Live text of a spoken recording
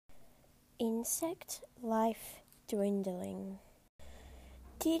Insect life dwindling.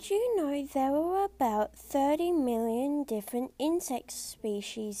 Did you know there are about 30 million different insect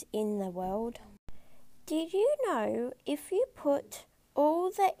species in the world? Did you know if you put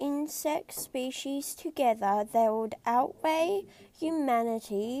all the insect species together, they would outweigh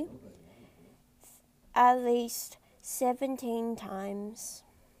humanity at least 17 times?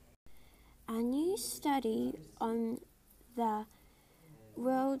 A new study on the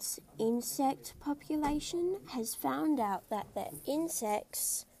world's insect population has found out that the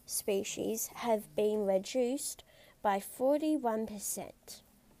insect species have been reduced by 41%.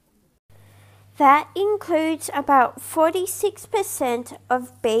 That includes about 46%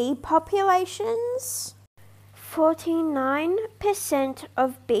 of bee populations, 49%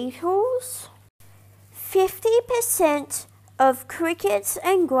 of beetles, 50% of crickets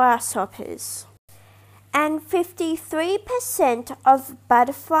and grasshoppers, and 53% of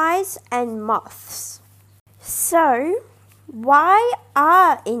butterflies and moths. So, why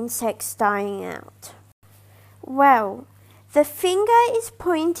are insects dying out? Well, the finger is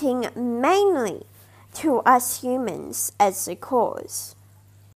pointing mainly to us humans as the cause.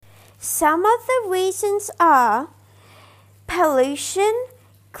 Some of the reasons are pollution,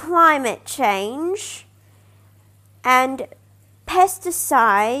 climate change, and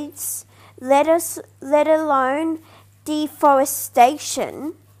pesticides, let alone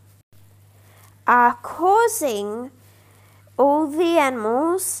deforestation, are causing all the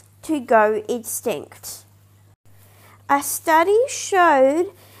animals to go extinct. A study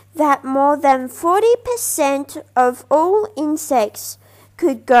showed that more than 40% of all insects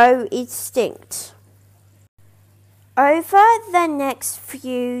could go extinct over the next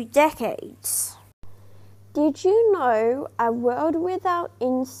few decades. Did you know a world without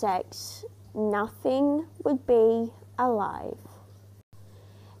insects, nothing would be alive?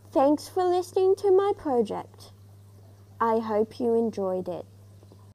 Thanks for listening to my project. I hope you enjoyed it.